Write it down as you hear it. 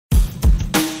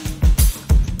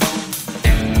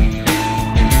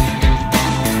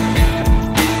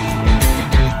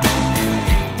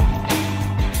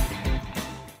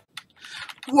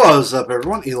What's up,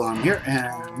 everyone? Elon here,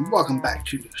 and welcome back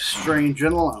to Strange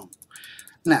and Alone.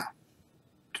 Now,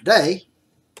 today,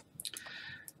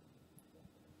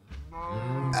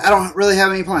 I don't really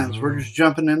have any plans. We're just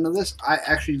jumping into this. I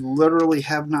actually literally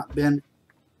have not been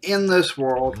in this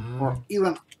world or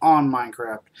even on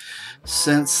Minecraft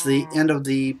since the end of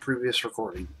the previous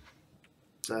recording.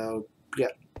 So, yeah,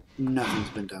 nothing's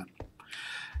been done.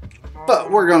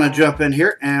 But we're going to jump in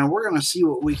here, and we're going to see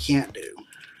what we can't do.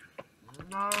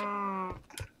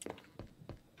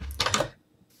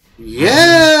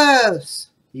 Yes!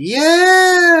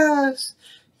 Yes!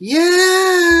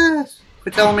 Yes!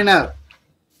 Quit telling me no.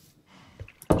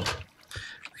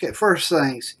 Okay, first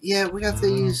things. Yeah, we got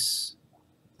these.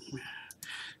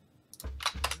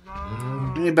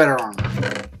 We need better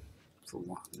armor. For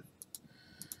one.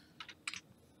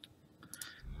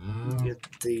 Get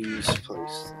these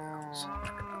placed down.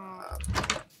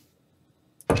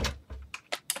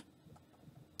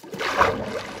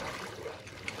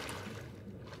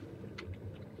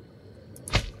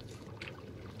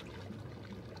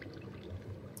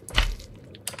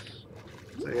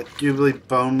 I do believe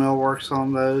bone meal works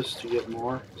on those to get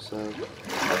more, so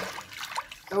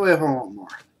that way if I want more,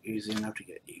 easy enough to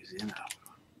get, easy enough.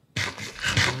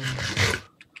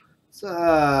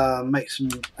 Let's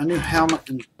make a new helmet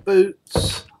and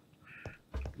boots.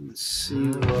 Let's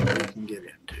see what we can get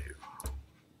into.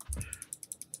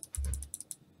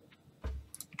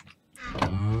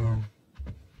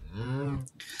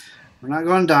 We're not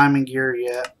going diamond gear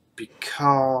yet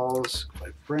because,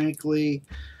 quite frankly,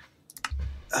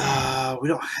 we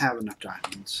don't have enough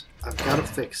diamonds. I've got to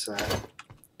fix that.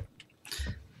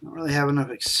 I don't really have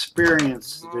enough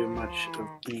experience to do much of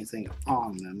anything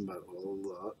on them, but we'll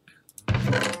look.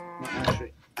 Well,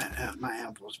 actually, my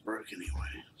apple's broke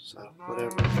anyway, so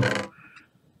whatever.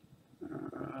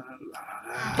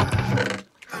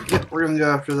 Okay, we're going to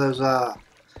go after those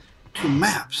 2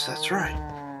 maps, that's right.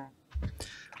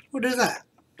 We'll do that.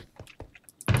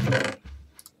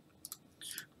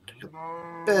 Take a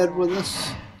bed with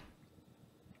us.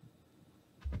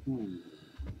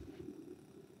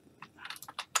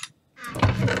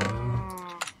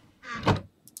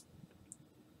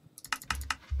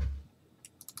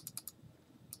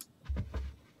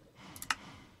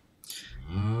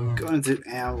 Going through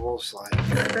anvils like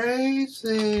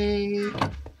crazy.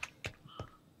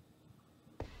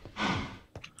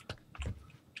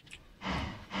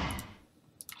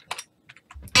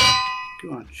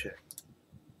 Go on, check.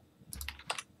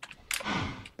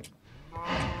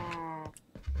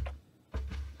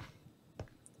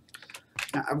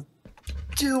 Now, I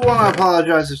do want to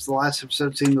apologize if the last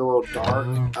episode seemed a little dark,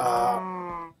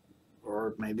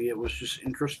 or maybe it was just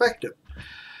introspective.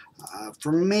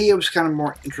 For me, it was kind of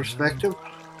more introspective.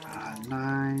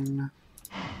 9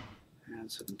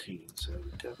 and 17, so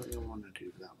we definitely want to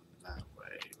do that one that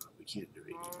way, but we can't do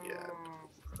it yet.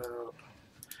 Well,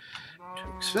 too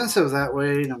expensive that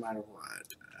way, no matter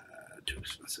what. Too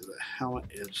expensive. The helmet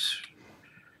is...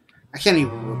 I can't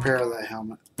even repair that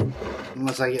helmet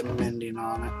unless I get mending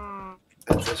on it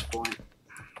at this point.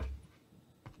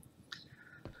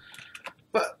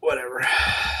 But whatever.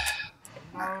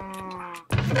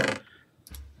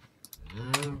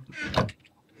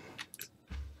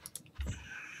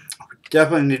 We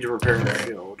definitely need to repair our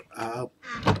shield. I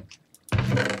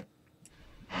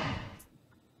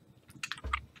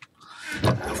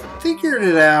figured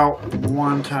it out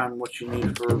one time what you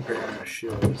need for repairing a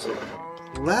shield. Is it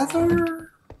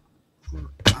leather?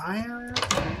 Iron?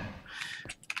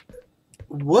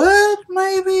 Wood,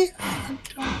 maybe? I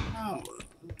don't know.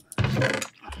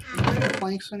 Are there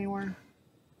planks anywhere?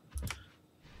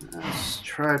 Let's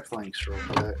try planks real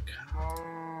quick.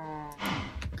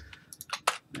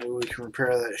 Maybe we can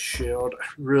repair that shield. I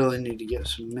really need to get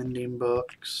some mending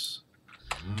books.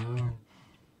 Okay.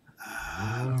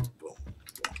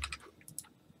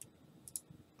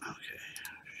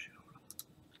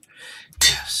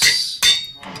 Yes.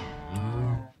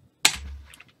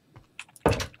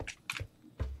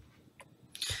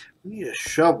 We need a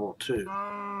shovel too.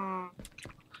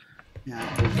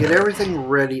 Yeah, we'll get everything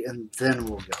ready and then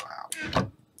we'll go out.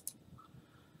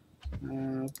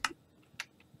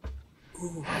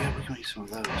 Ooh, yeah, we can make some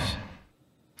of those.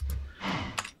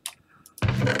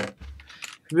 If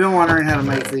you've been wondering how to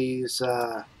make these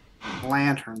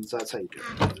lanterns, that's how you do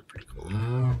it. They're pretty cool.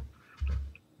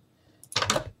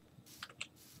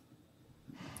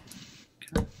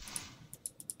 Okay.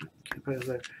 Can't put it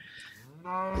there.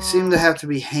 They seem to have to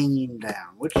be hanging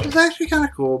down, which is actually kind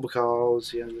of cool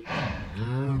because, you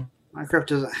know, Minecraft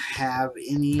doesn't have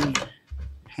any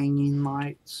hanging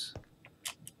lights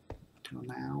till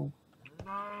now.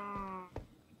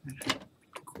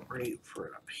 Cool. great for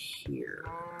it up here.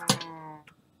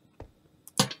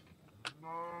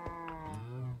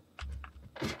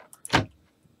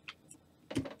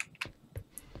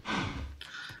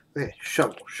 Okay,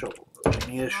 shovel. We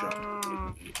need a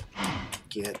shovel.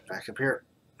 Get back up here.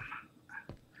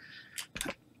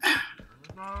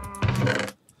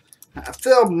 I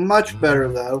feel much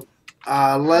better though.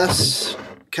 Less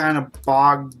kind of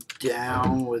bogged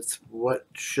down with what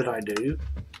should I do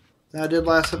than I did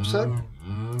last episode.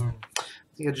 I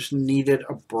think I just needed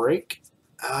a break.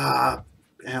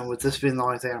 And with this being the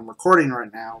only thing I'm recording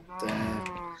right now,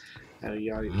 then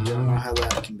you don't know how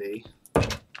that can be.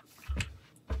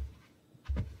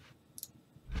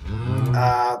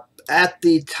 At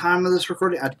the time of this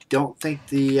recording, I don't think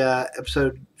the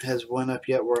episode has went up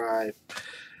yet where I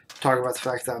talk about the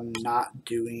fact that I'm not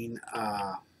doing,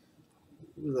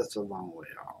 that's a long way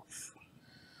off.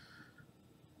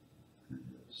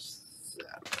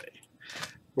 That way.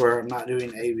 Where I'm not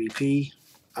doing AVP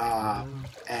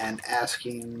and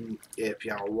asking if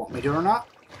y'all want me to or not.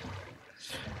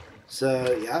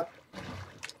 So, yeah.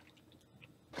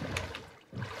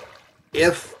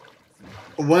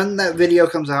 When that video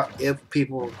comes out, if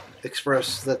people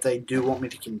express that they do want me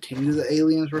to continue the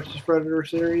Aliens vs. Predator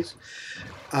series,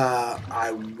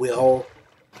 I will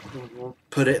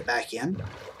put it back in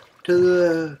to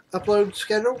the upload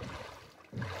schedule.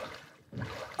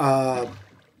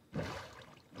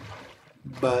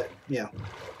 But, yeah,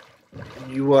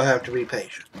 you will have to be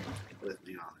patient with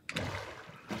me on it.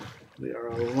 We are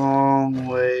a long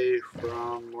way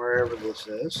from wherever this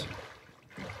is.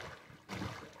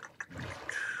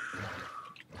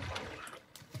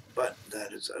 But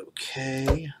that is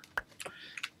okay.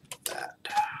 That.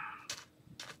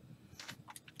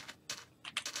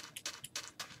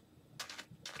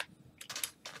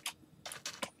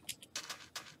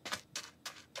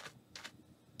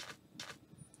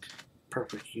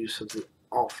 Perfect use of the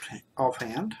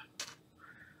offhand.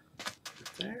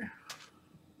 Right there.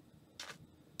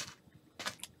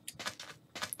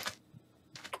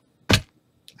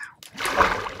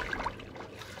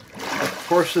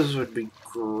 Horses would be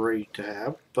great to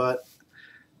have, but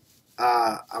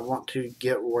I want to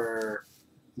get where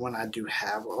when I do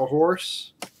have a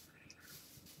horse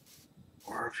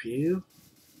or a few,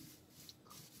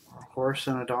 or a horse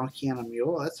and a donkey and a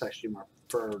mule, that's actually my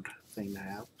preferred thing to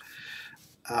have.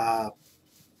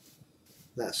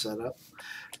 That setup.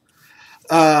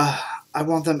 I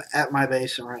want them at my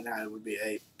base, and right now it would be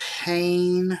a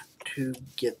pain to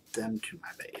get them to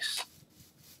my base.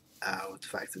 With the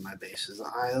fact that my base is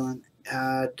an island,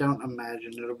 don't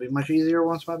imagine it'll be much easier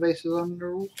once my base is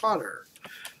underwater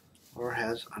or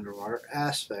has underwater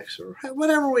aspects or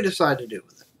whatever we decide to do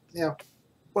with it. Yeah,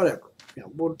 whatever. You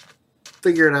know, we'll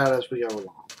figure it out as we go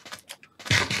along.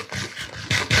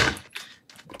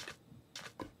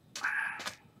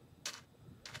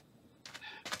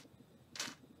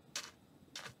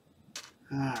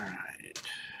 Alright.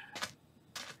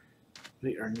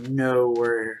 We are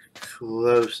nowhere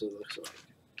close, it looks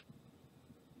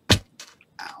like.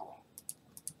 Ow.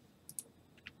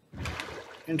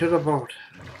 Into the boat.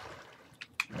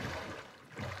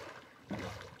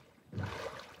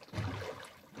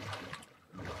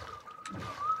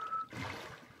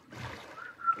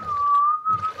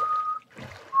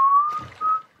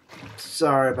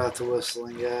 Sorry about the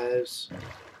whistling, guys.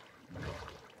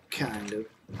 Kind of.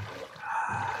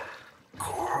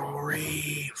 Coral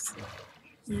Reef.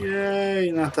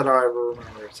 Yay! Not that I ever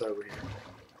remember it's over here.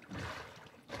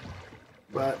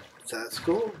 But that's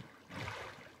cool.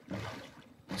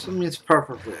 So it means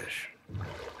pufferfish.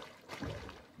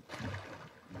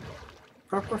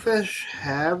 Pufferfish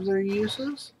have their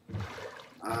uses.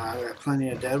 I got plenty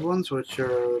of dead ones, which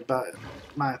are about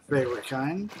my favorite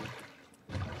kind.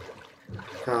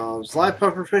 Because live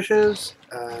pufferfishes,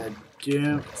 I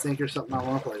don't think are something I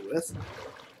want to play with.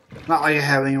 Not like I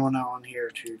have anyone on here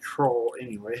to troll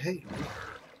anyway. Hey.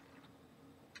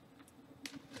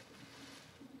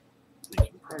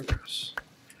 Making progress.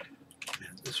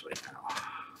 And this way now.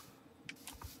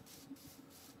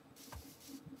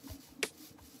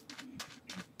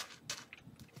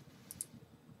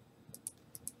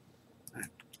 Right.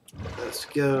 Let's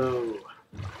go.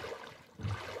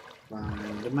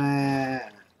 Find the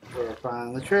map. Or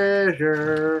find the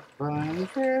treasure. Find the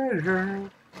treasure.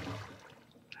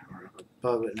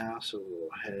 Above it now, so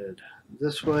we'll head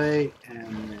this way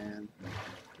and then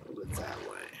a little bit that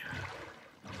way.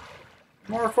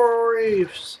 More coral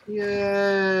reefs!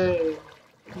 Yay!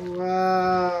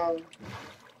 Wow!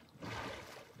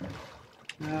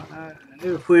 Now,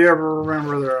 if we ever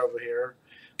remember they're over here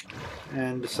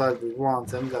and decide we want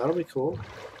them, that'll be cool.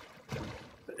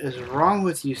 But is wrong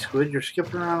with you, Squid? You're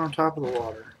skipping around on top of the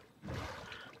water.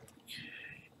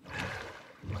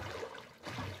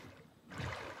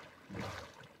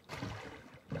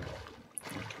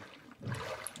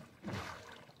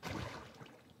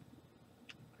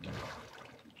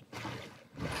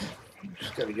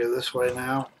 Just gotta go this way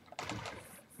now.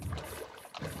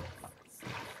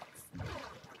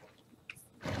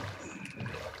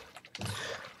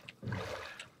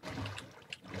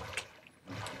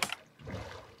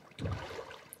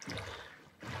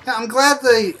 Yeah,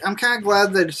 I'm kind of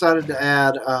glad they decided to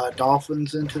add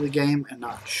dolphins into the game and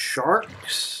not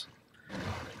sharks.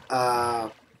 Yeah,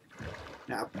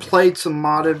 I've played some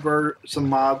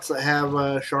mods that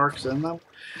have sharks in them,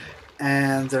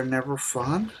 and they're never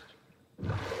fun. They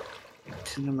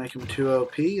tend to make them too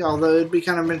OP. Although it'd be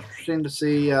kind of interesting to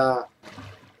see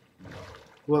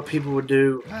what people would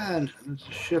do. And there's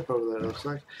a ship over there. It looks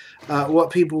like what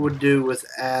people would do with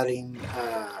adding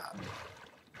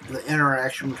the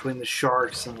interaction between the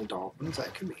sharks and the dolphins.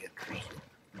 That could be interesting.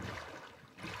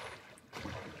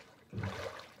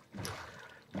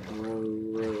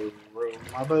 Row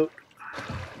my boat.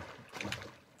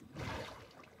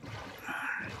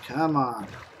 Come on.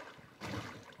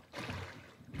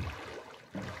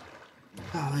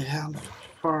 Oh, how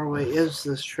far away is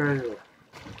this treasure?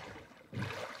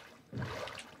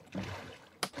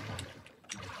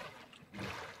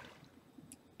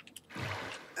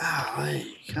 Oh,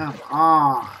 hey, come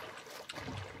on.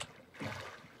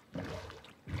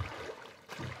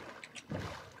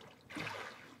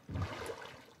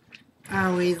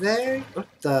 Are we there? What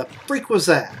the freak was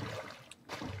that?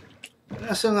 I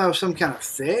assume that was some kind of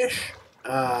fish.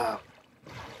 Not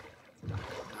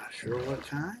sure what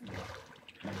kind.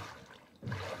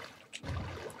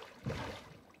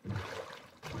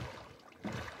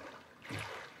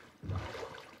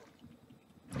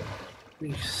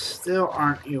 We still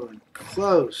aren't even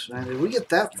close, man. Did we get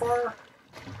that far?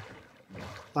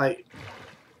 Like,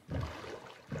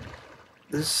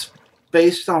 this is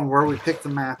based on where we picked the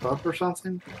map up or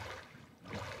something?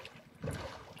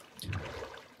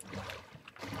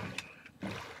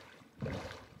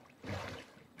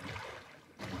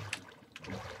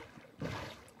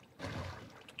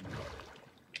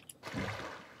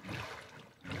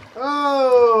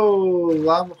 Oh,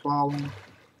 lava falling.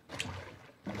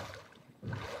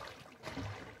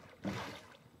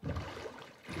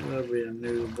 That'll be a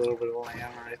new little bit of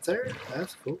land right there.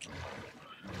 That's cool.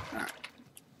 Alright.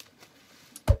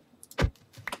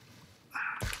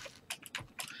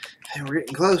 Hey, we're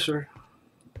getting closer.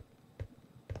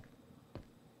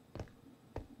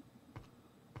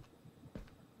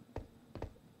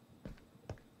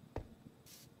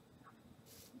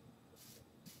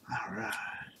 Alright.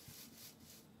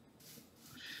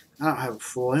 I don't have a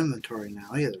full inventory now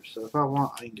either, so if I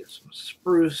want, I can get some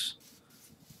spruce.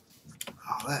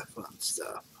 All that fun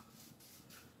stuff.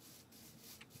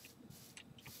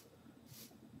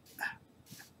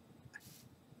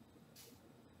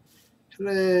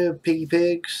 Hello, piggy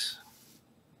pigs.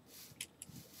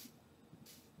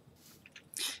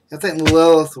 I think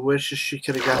Lilith wishes she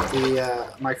could have got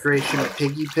the my creation of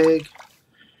Piggy Pig,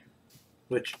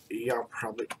 which y'all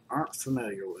probably aren't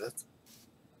familiar with,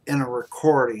 in a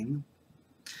recording.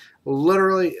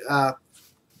 Literally,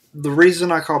 the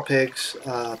reason I call pigs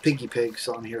piggy pigs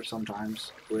on here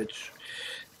sometimes, which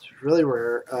is really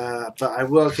rare, but I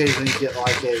will occasionally get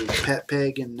like a pet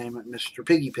pig and name it Mr.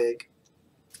 Piggy Pig.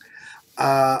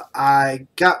 I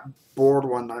got bored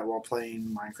one night while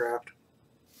playing Minecraft.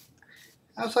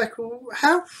 I was like, well,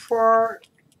 how far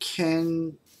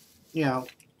can,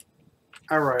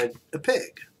 I ride a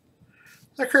pig?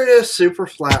 I created a super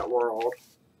flat world.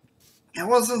 It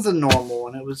wasn't the normal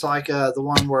one. It was like the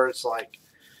one where it's like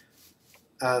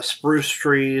spruce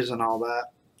trees and all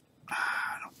that.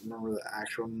 I don't remember the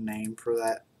actual name for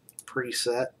that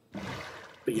preset.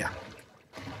 But yeah.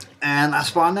 And I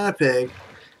spawned in a pig.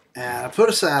 And I put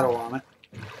a saddle on it.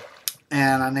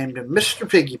 And I named him Mr.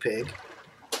 Piggy Pig.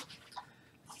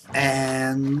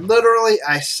 And literally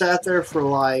I sat there for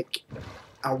like,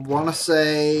 I want to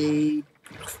say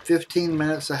 15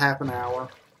 minutes to half an hour.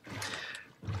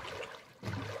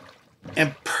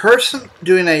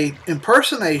 Doing a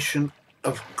impersonation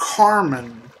of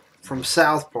Carmen from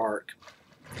South Park,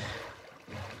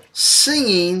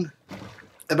 singing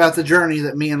about the journey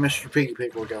that me and Mr. Piggy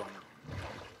Pig were going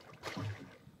on.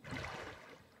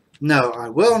 No, I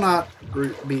will not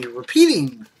be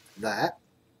repeating that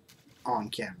on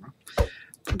camera.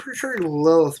 I'm pretty sure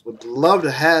Lilith would love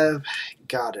to have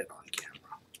got it on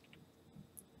camera.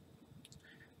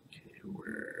 Okay,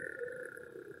 where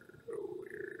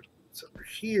it's over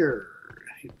here.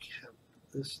 We have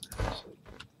this now. So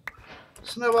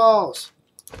Snowballs.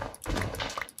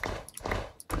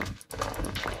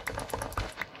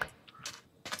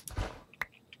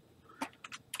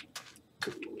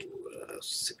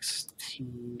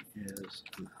 16 is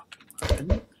enough.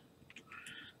 11.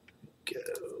 Go.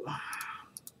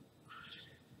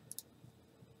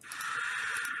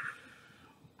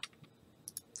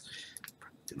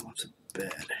 Didn't want a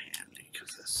bed handy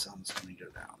because the sun's going to go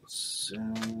down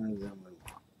sooner than we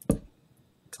want.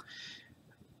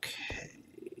 Okay.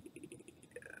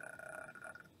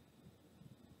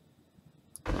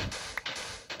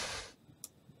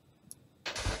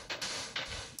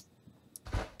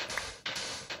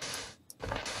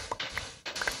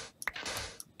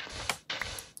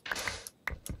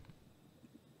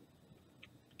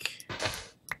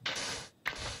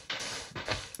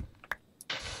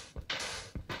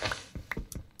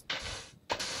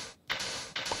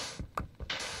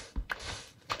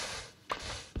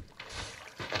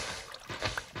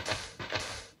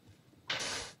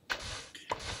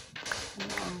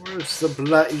 Where's the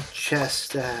bloody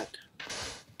chest at?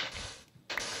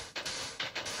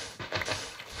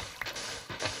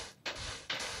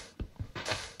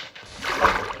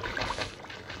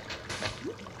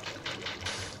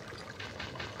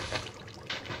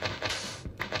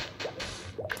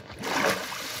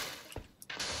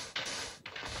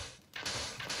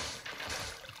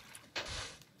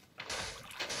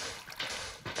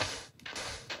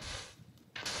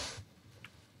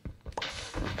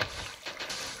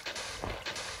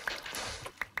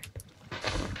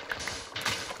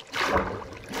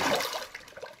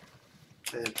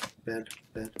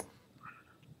 Bed.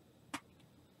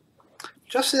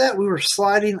 Just so that we were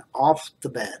sliding off the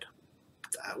bed.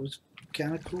 That was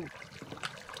kind of cool.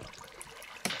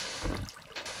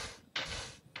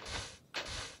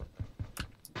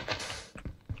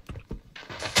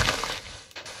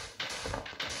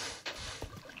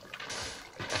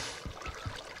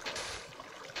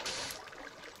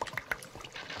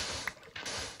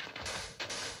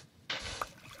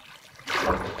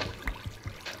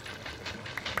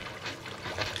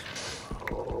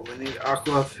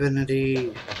 Aqua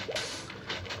Affinity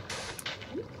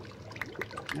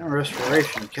and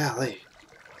Restoration, golly.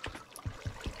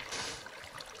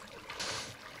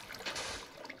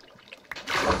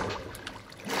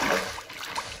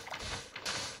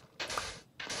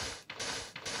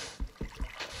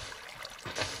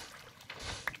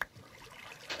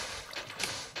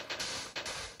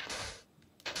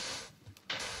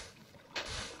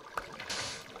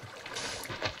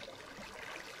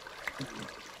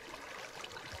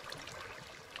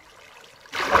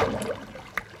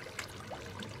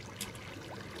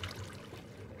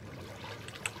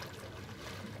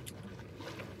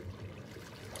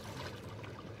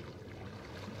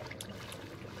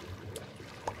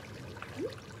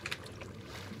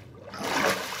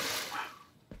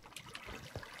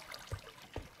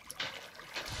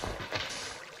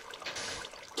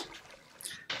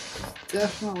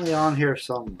 Definitely on here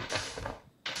somewhere.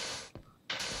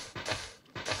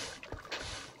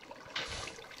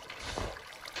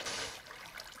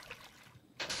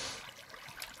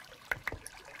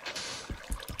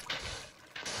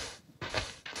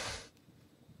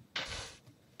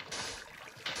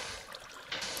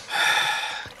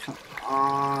 Come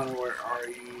on, where are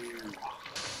you?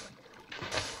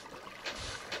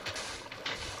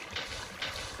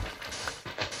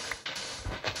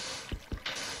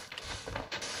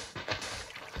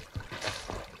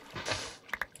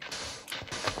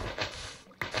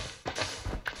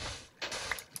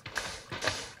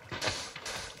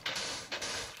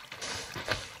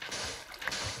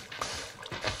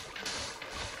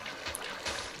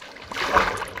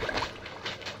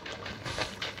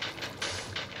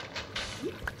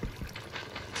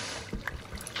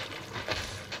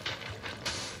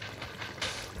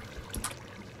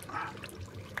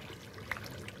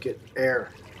 Get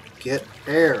air. Get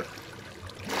air.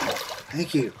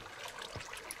 Thank you.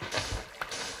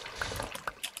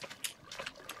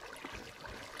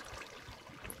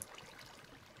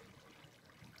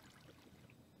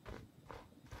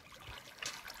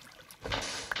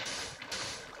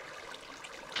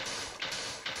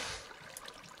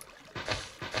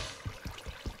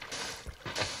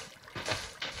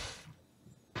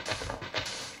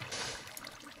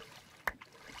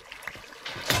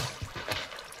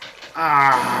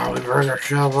 Ah, we burned our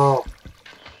shovel.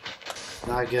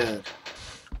 Not good.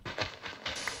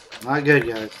 Not good,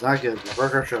 guys. Not good. We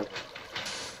broke our shovel.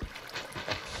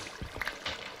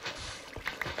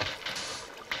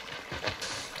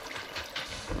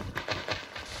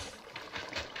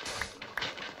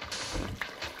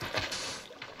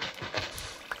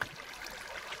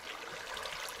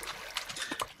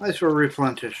 At least we're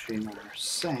replenishing our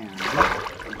sand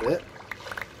a bit.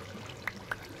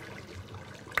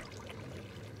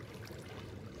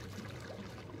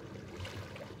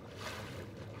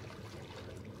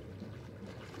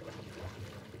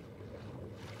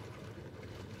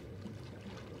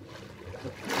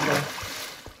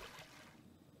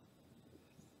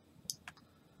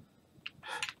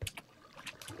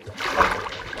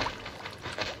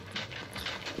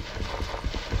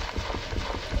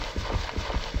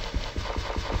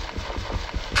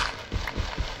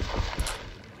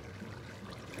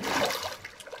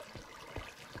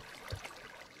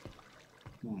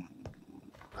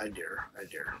 I dare.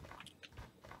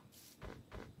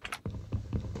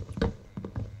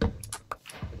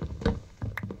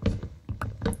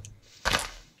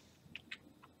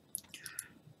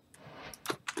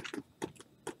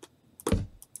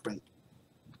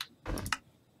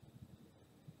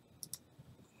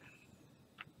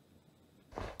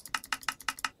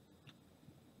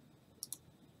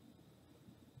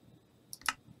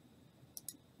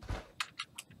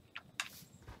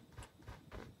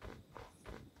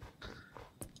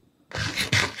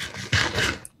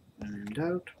 And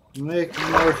out. Make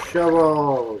more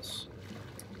shovels.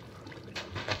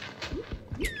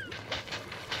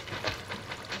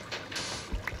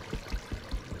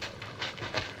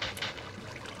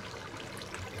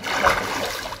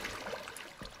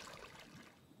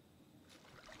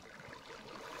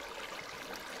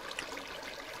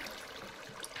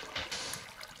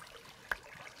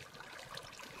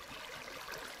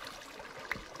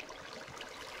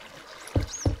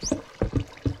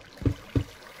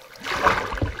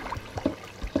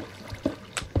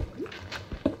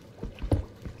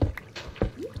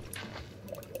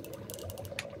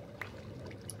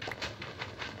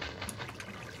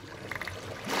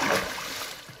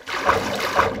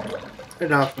 Hey,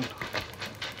 Dolphin.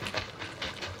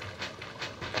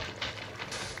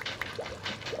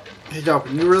 Hey,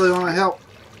 Dolphin, you really want to help?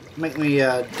 Make me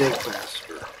dig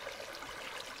faster.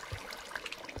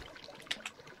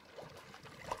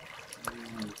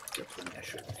 Get the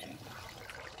issue.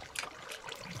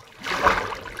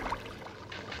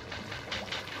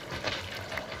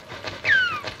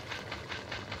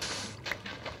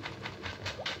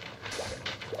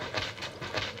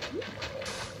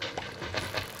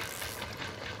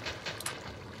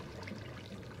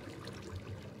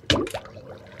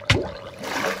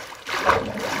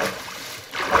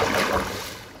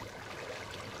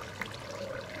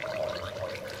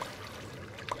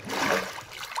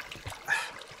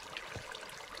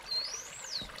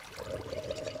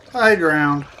 I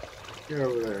drowned. You're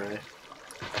over there, right?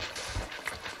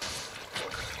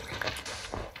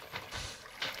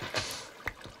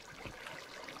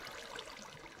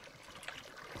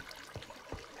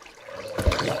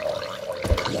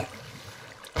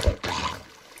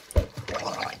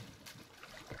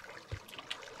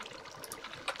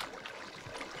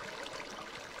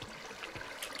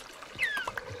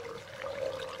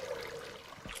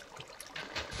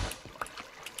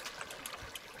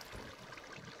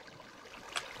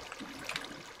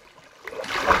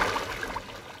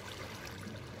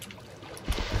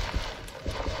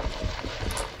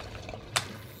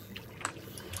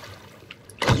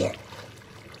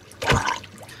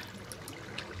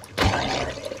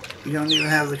 You don't even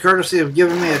have the courtesy of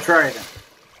giving me a trident.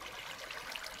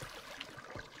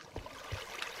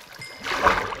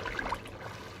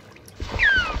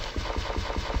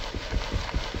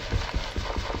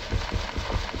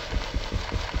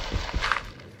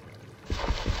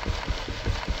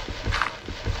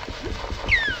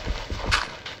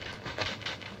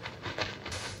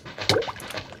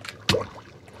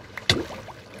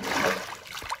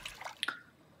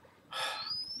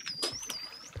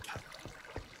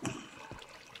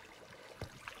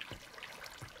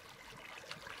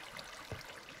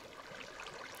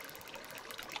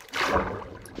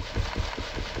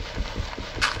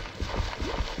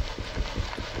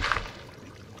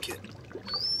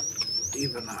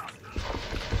 Even up.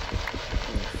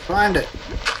 Find it.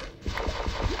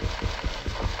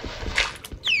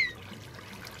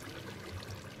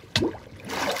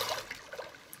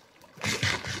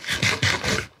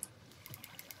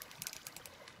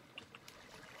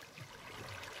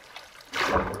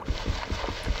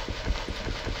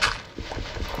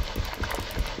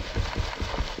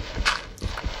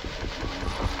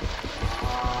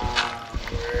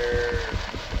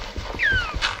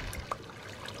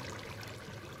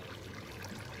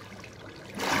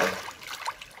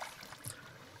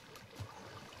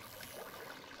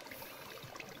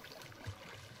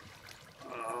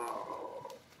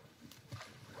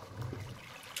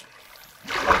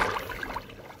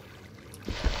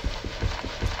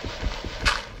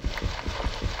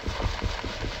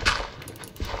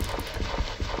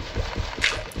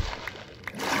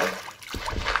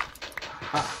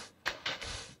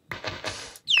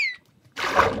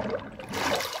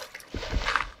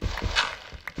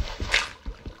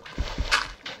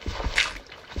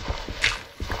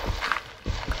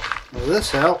 Well,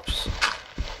 this helps.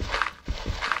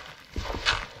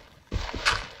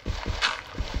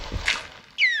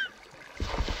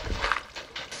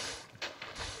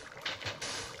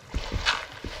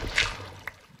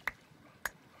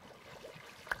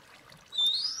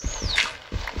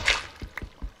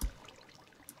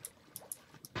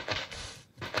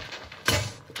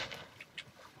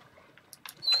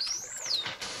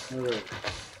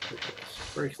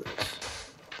 Break this.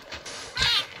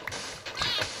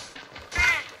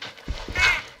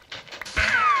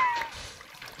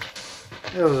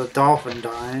 It was a dolphin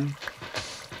dying.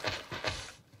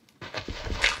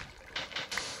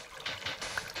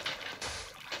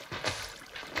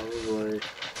 Probably.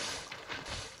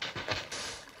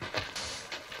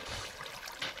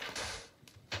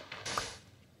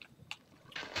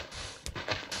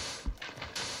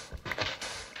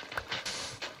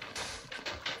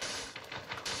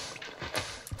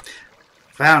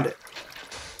 Found it.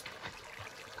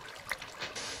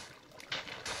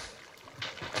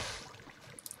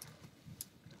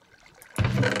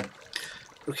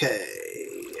 Okay.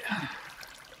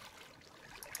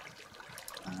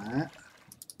 That.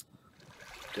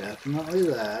 Definitely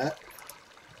that.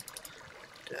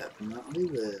 Definitely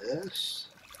this.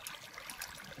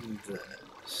 And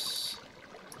this.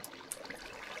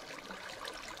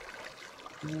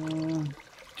 You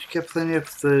get plenty of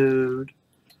food.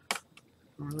 I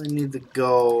really need the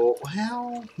gold.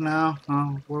 Well, no.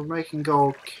 We're making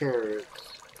gold carrots.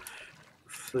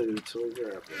 Food, so we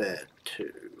grab that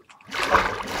too.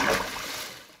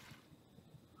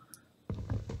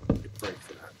 Break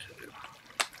that too.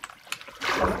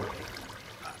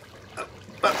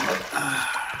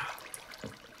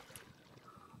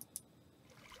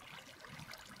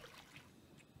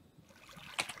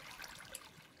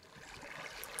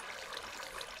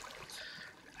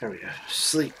 There we go.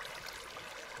 Sleep.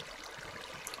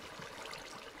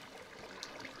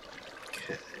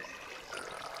 Okay.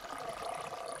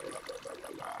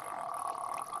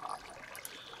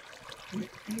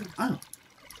 Oh,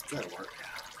 that'll work.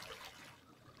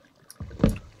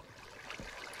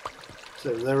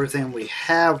 So with everything we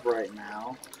have right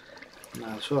now,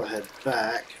 might as well head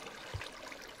back.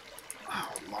 Wow,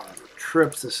 a lot of a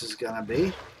trip this is gonna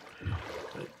be.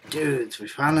 But dudes, we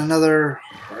found another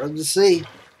hard to see.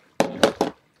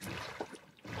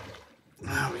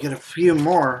 Now we get a few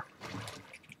more.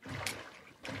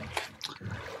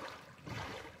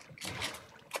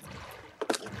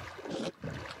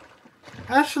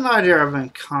 That's an idea I've been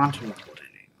contemplating.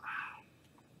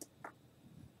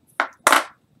 How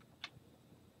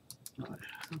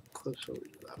close are we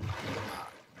to that one?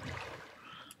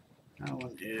 That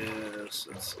one is,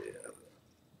 let's see.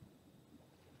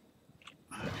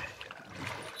 Okay,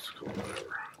 let's go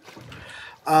whatever.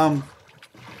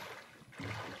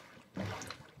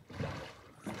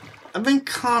 I've been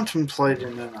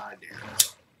contemplating an idea.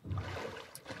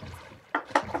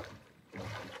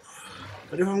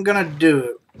 But if I'm gonna do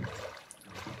it,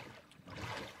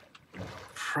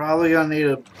 probably gonna need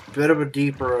a bit of a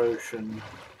deeper ocean.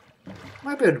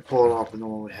 Might be able to pull it off in the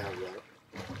one we have though.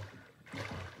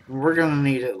 We're gonna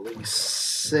need at least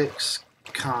 6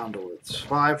 conduits.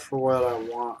 5 for what I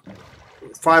want.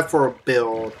 5 for a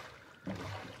build.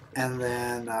 And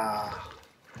then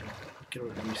get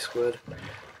away from me, squid.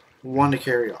 1 to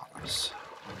carry on us.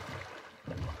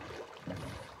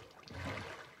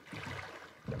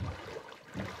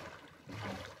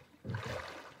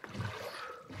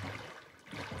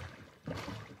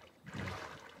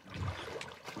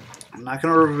 I'm not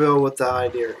going to reveal what the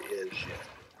idea is yet.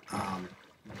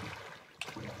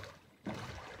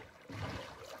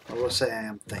 I will say I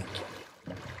am thinking.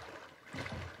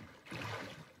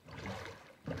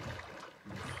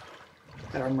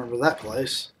 I remember that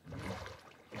place.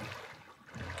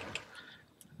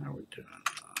 How are we doing?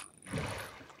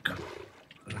 Cool.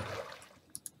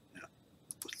 Yeah.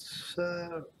 Let's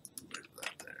move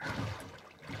that there.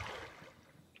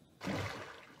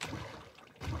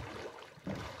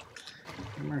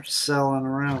 We're selling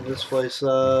around this place.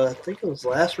 I think it was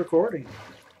last recording.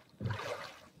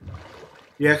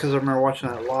 Yeah, because I remember watching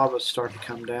that lava start to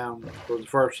come down for the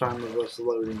first time of us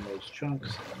loading those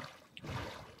chunks.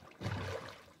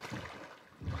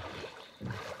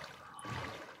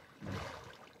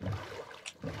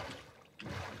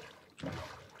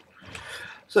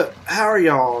 So, how are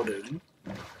y'all doing?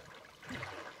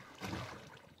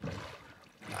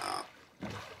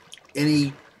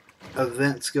 Any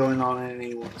events going on in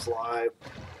anyone's life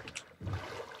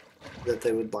that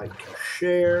they would like to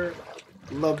share?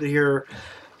 I'd love to hear,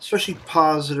 especially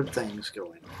positive things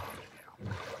going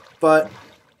on. But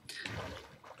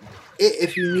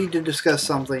if you need to discuss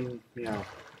something, you know,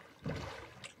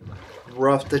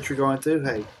 rough that you're going through,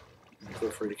 hey,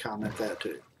 feel free to comment that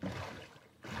too.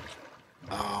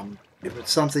 If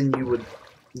it's something you would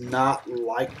not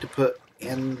like to put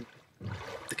in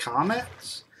the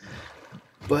comments,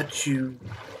 but you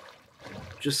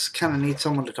just kind of need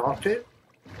someone to talk to,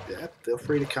 yeah, feel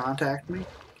free to contact me.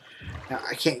 Now,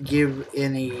 I can't give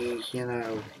any,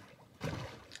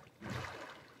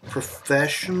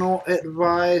 professional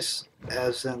advice,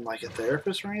 as in like a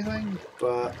therapist or anything,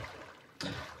 but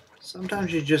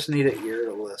sometimes you just need an ear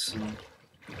to listen.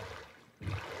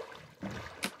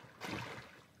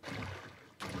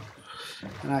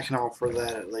 And I can offer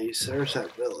that at least. There's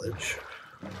that village.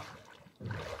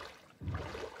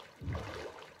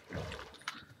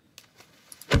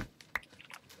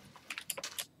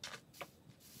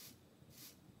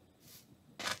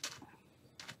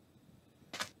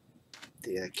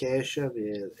 The Acacia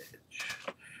Village.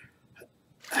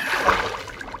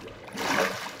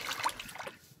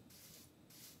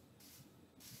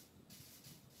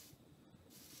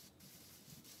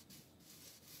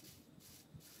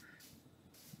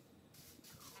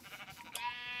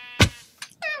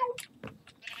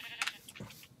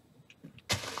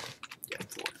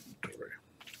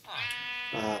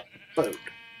 Boat.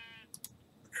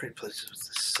 Trade places with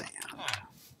the sand.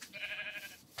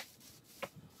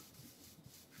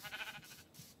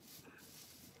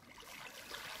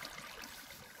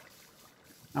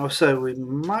 Also, we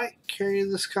might carry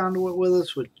this conduit with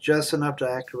us with just enough to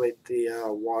activate the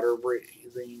water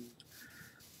breathing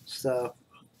stuff.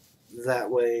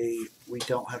 That way we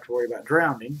don't have to worry about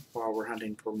drowning while we're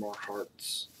hunting for more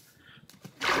hearts.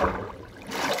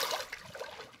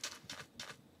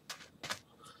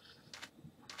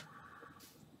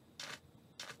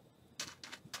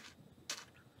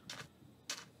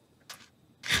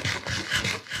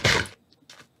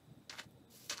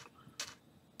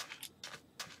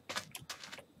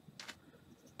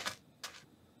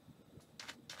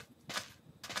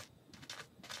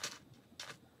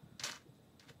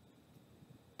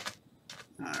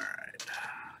 Alright.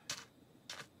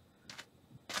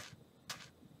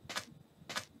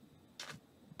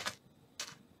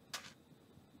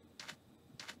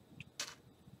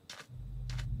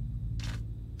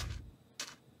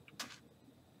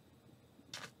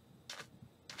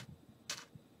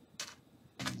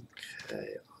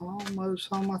 Okay, almost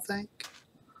home, I think.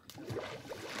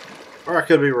 Or I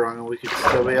could be wrong, and we could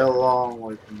still be a long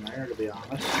way from there, to be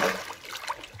honest.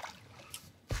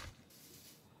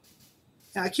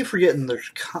 Yeah, I keep forgetting there's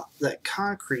that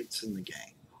concrete's in the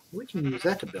game. We can use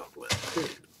that to build with, too.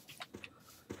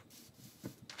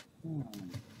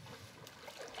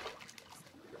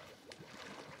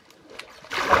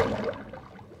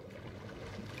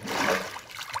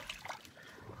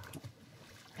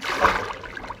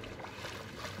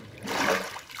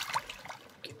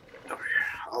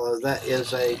 Although that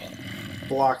is a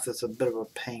block that's a bit of a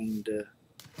pain to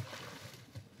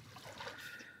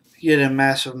get in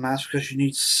massive amounts because you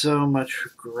need so much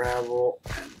gravel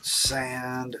and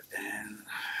sand, and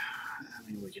I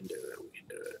mean, we can do it. We can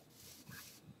do it.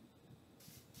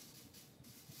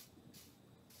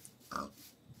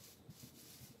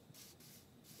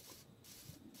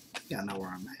 I think I know where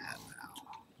I'm at now.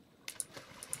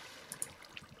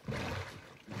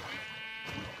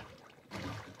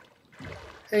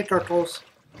 Hey, turtles.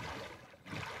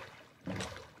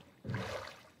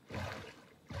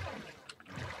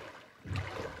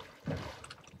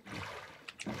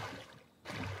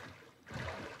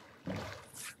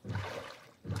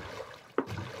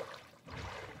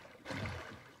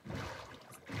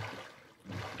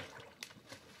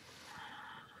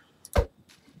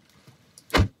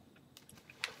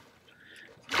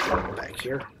 Back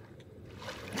here.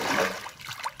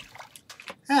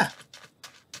 Ah,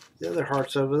 the other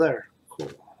heart's over there.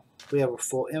 Cool. We have a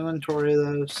full inventory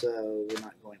though, so we're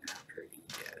not going after it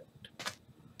yet.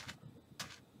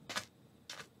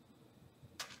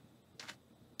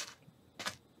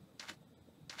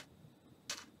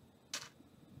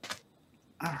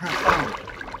 Alright.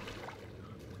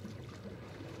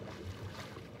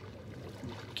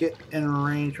 Get in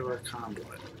range of our conduit.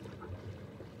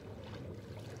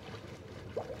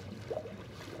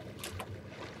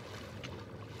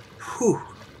 Whew.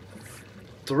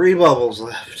 3 bubbles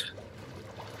left.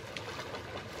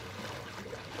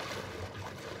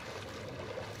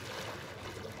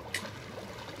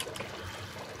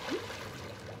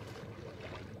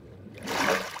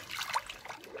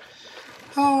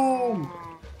 Home.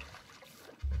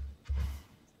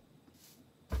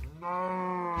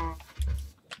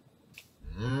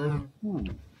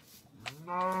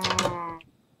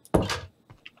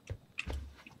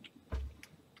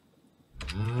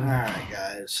 Alright,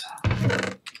 guys.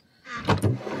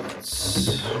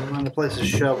 let's find a place to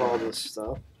shove all this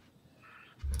stuff.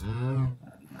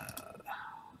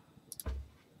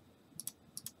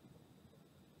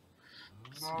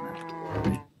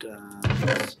 Done.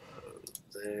 So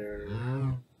there.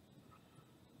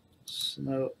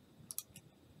 Snow.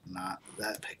 Not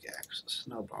that pickaxe.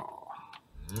 Snowball.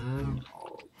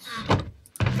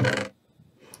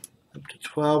 Up to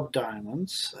 12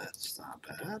 diamonds. That's not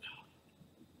bad.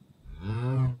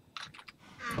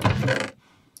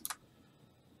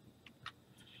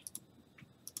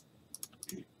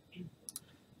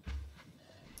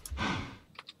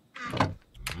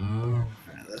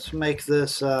 Alright, let's make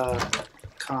this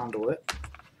conduit.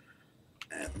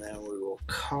 And then we will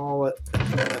call it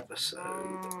an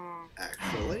episode,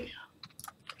 actually.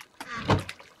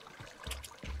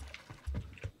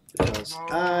 Because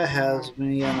I has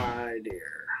me an idea.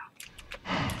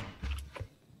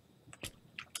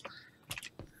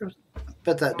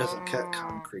 Bet that doesn't cut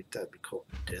concrete. That'd be cool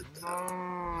if it did,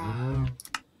 though.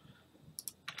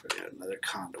 We got another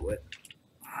conduit.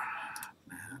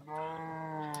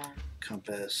 Map.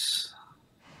 Compass.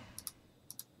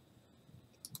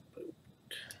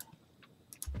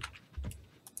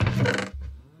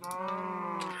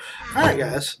 Alright,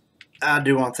 guys. I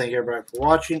do want to thank everybody for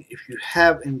watching. If you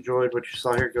have enjoyed what you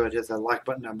saw here, go ahead and hit that like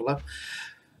button down below.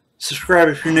 Subscribe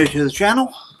if you're new to the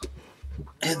channel.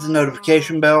 Hit the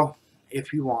notification bell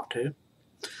if you want to.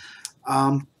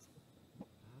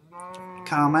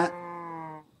 Comment.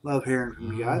 Love hearing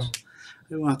from you guys.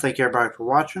 I want to thank everybody for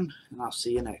watching, and I'll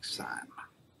see you next time.